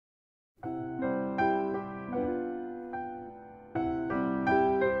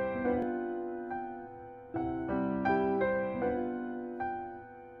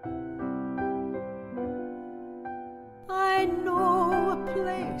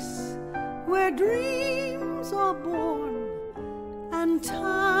where dreams are born and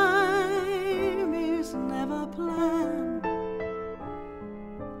time is never planned.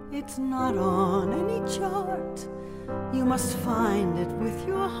 It's not on any chart, you must find it with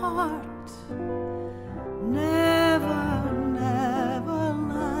your heart. Never, never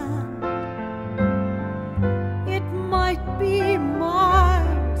land. It might be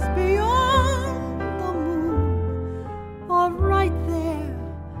miles beyond the moon, or right there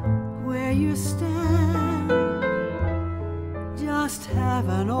where you stand. Just have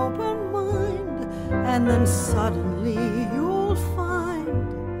an open mind, and then suddenly you'll find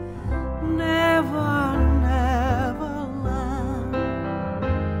never, never land.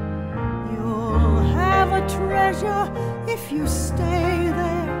 You'll have a treasure if you stay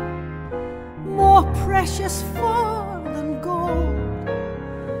there, more precious far than gold.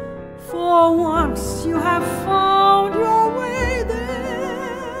 For once you have found your way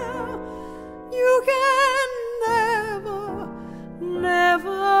there, you can never,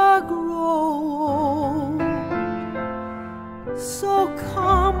 never grow old. So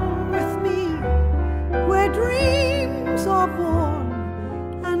come with me where dreams are born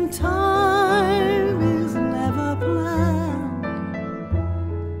and time is never planned.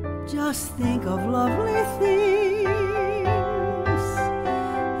 Just think of lovely things,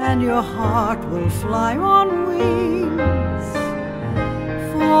 and your heart will fly on wings.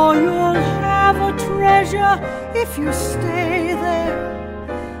 For you'll have a treasure if you stay there,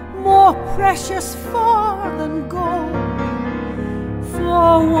 more precious far than gold. For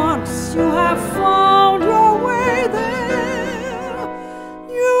once you have found your way there,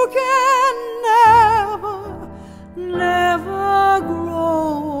 you can never, never grow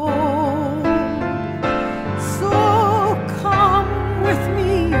old. So come with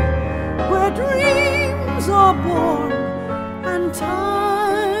me where dreams are born and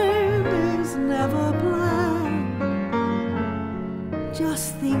time is never planned. Just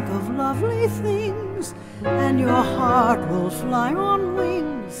think of lovely things, and your heart will fly on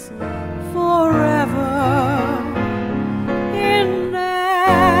wings forever.